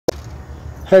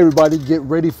Hey everybody, get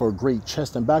ready for a great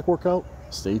chest and back workout.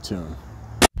 Stay tuned.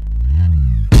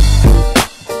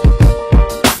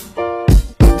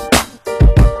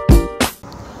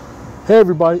 Hey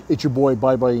everybody, it's your boy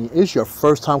bodybyian. It's your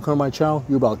first time coming to my channel.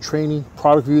 You're about training,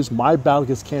 product reviews, my battle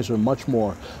against cancer, and much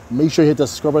more. Make sure you hit that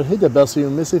subscribe button, hit that bell so you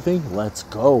don't miss anything. Let's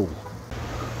go.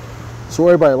 So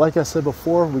everybody, like I said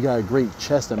before, we got a great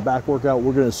chest and back workout.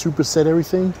 We're gonna superset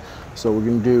everything. So we're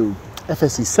gonna do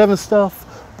FSC 7 stuff,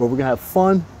 but we're gonna have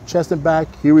fun, chest and back.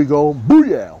 Here we go,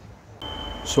 booyah!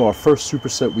 So our first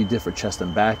superset we did for chest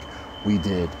and back, we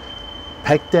did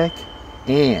pec deck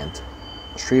and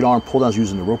straight arm pull downs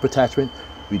using the rope attachment.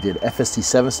 We did FST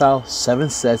 7 style, 7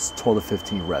 sets, 12 to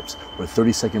 15 reps with a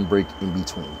 30-second break in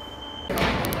between.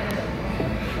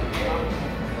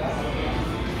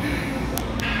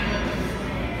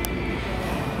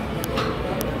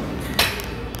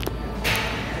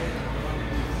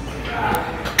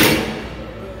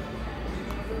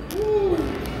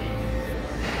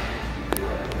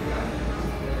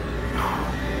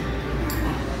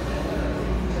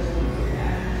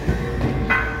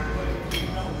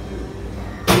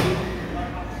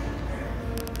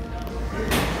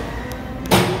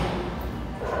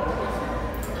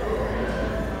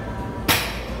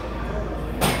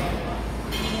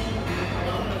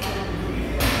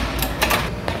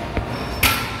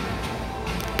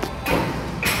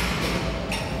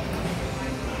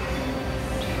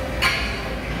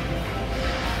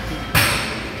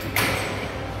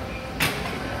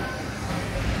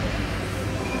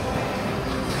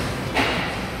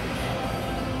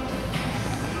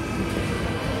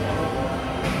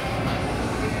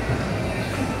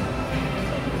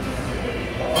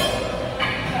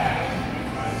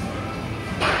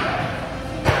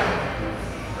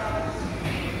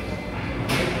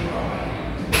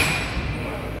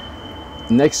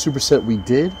 The next superset we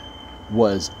did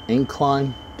was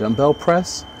incline dumbbell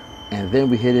press, and then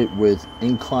we hit it with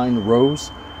incline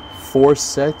rows, 4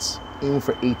 sets, aiming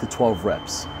for 8 to 12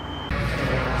 reps.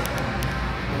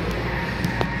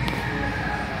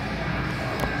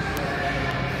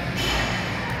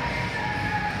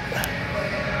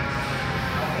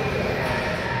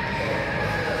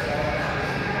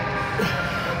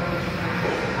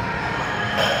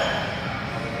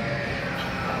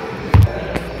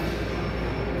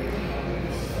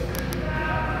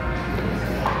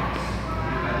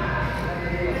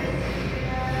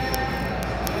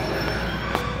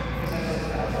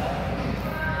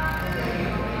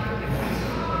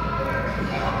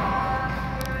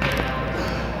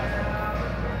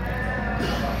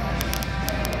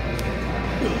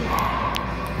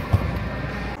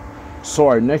 So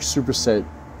our next superset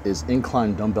is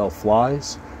incline dumbbell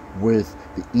flies with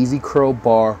the easy curl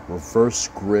bar, reverse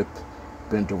grip,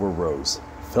 bent over rows.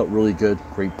 Felt really good,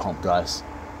 great pump guys.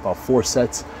 About 4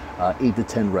 sets, 8 to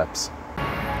 10 reps.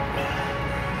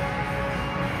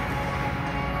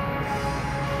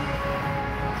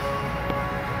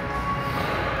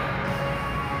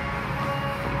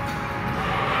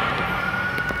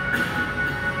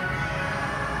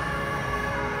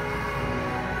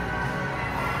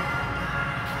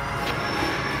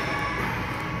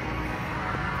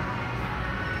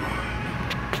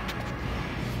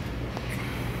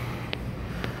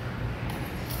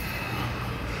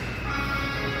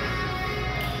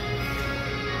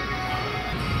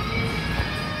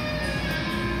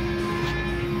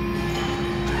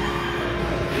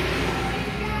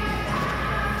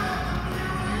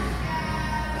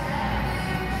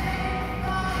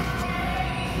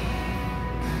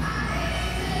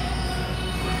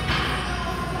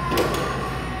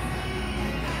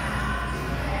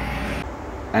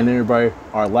 And then everybody,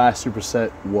 our last superset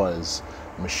was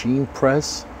machine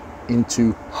press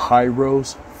into high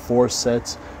rows, 4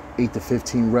 sets, 8 to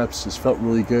 15 reps. Just felt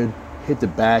really good. Hit the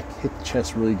back, hit the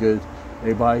chest really good.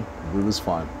 Everybody, it was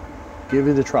fun. Give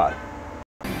it a try.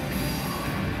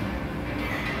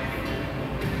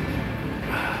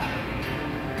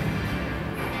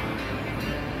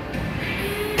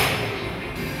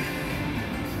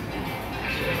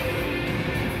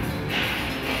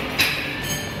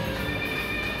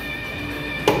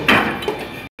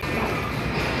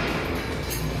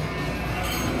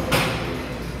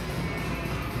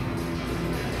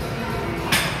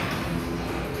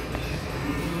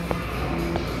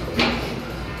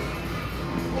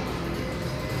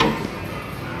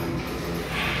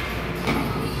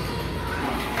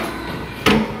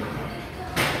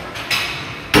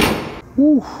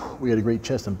 Whew, we had a great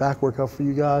chest and back workout for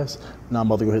you guys. Now I'm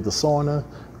about to go hit the sauna,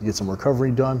 get some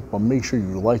recovery done, but make sure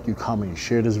you like, you comment, you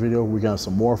share this video. We got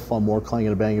some more fun, more clanging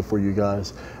and banging for you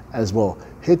guys. as well.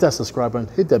 Hit that subscribe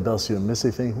button, hit that bell so you don't miss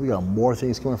anything. We got more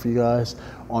things coming for you guys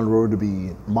on the road to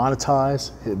be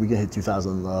monetized. We can hit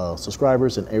 2,000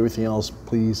 subscribers and everything else.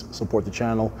 Please support the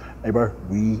channel. Everybody,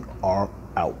 we are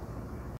out.